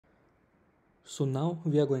So now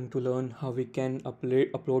we are going to learn how we can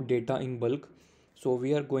upload data in bulk. So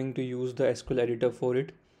we are going to use the SQL editor for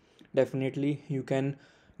it. Definitely you can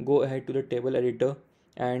go ahead to the table editor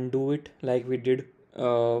and do it like we did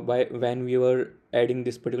by when we were adding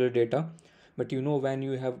this particular data. But when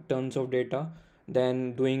you have tons of data,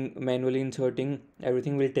 then doing manually inserting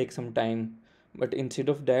everything will take some time. But instead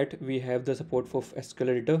of that, we have the support for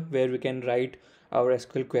SQL editor where we can write our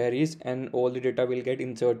SQL queries and all the data will get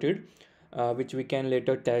inserted, which we can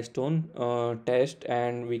later test,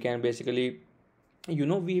 and we can basically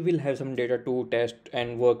we will have some data to test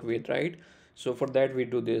and work with, right? So for that we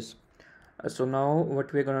do this. So now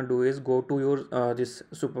what we're gonna do is go to your this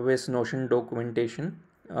Supabase Notion documentation,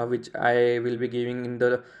 which I will be giving in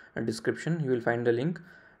the description. You will find the link,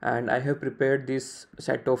 and I have prepared this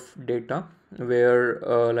set of data where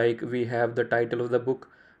like we have the title of the book,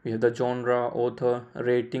 we have the genre, author,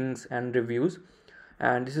 ratings, and reviews.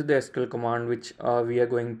 And this is the SQL command which we are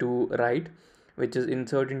going to write, which is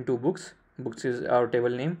insert into books. Books is our table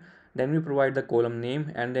name, then we provide the column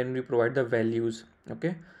name, and then we provide the values.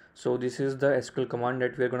 Okay, so this is the SQL command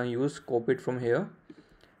that we're going to use. Copy it from here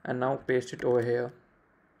and now paste it over here.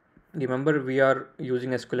 Remember, we are using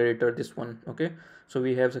SQL editor, this one. Okay, so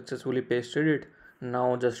we have successfully pasted it.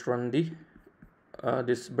 Now just run the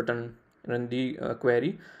this button, run the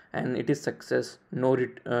query, and it is success. No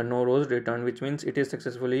rows returned, which means it is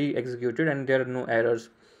successfully executed and there are no errors.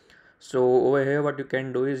 So over here what you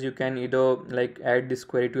can do is you can either like add this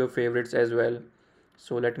query to your favorites as well.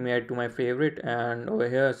 So let me add to my favorite, and over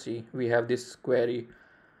here see we have this query.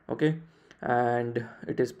 Okay, and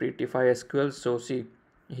it is prettify SQL. So see,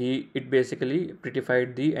 it basically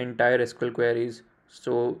prettified the entire SQL queries.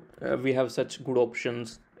 So we have such good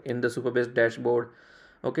options in the Supabase dashboard.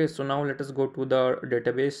 Okay, so now let us go to the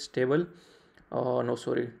database table, no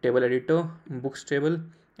sorry, table editor, books table,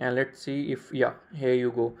 and let's see if, yeah, here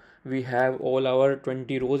you go, we have all our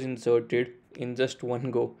 20 rows inserted in just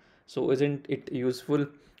one go. So isn't it useful?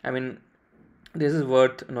 I mean, this is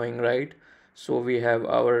worth knowing, right? So we have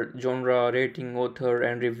our genre, rating, author,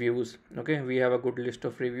 and reviews. Okay, we have a good list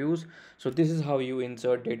of reviews. So this is how you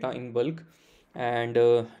insert data in bulk.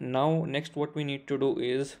 And now next what we need to do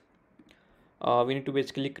is we need to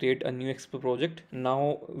basically create a new expo project.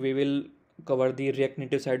 Now we will cover the React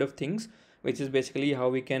Native side of things, which is basically how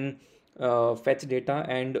we can fetch data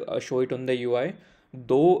and show it on the UI.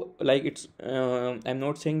 Though like it's I'm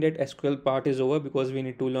not saying that SQL part is over, because we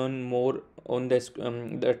need to learn more on this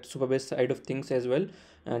that Supabase side of things as well,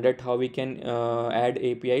 and that how we can add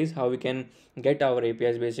APIs, how we can get our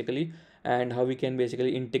APIs basically, and how we can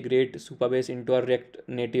basically integrate Supabase into our React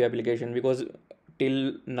Native application, because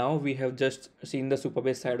till now we have just seen the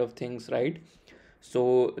Supabase side of things, right?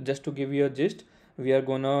 So just to give you a gist, we are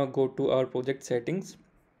gonna go to our project settings,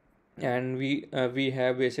 and we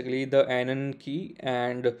have basically the ANN key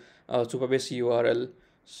and Supabase URL.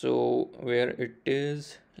 So where it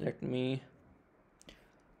is, let me,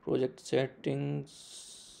 project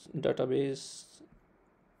settings, database,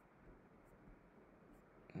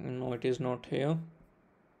 no it is not here.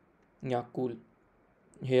 Yeah, cool,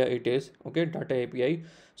 here it is. Okay, data API.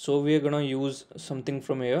 So we are gonna use something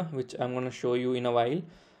from here which I'm gonna show you in a while.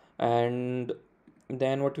 And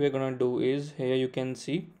then what we're gonna do is, here you can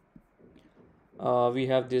see we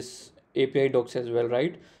have this API docs as well,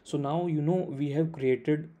 right? So now we have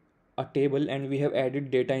created a table and we have added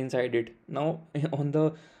data inside it. Now on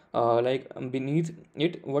the beneath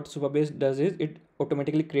it, what Supabase does is it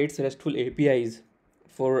automatically creates RESTful APIs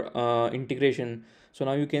for integration. So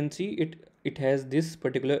now you can see it has this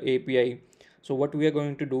particular API. So what we are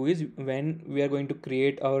going to do is, when we are going to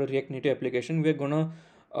create our React Native application, we are gonna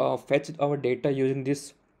fetch our data using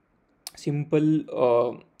this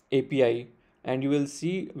simple API, and you will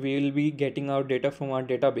see we will be getting our data from our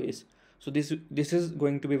database. So this is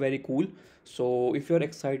going to be very cool. So if you're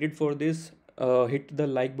excited for this, hit the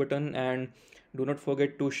like button, and do not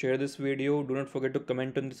forget to share this video, do not forget to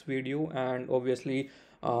comment on this video, and obviously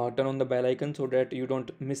turn on the bell icon so that you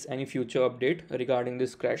don't miss any future update regarding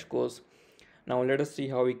this crash course. Now let us see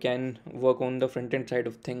how we can work on the front end side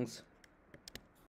of things.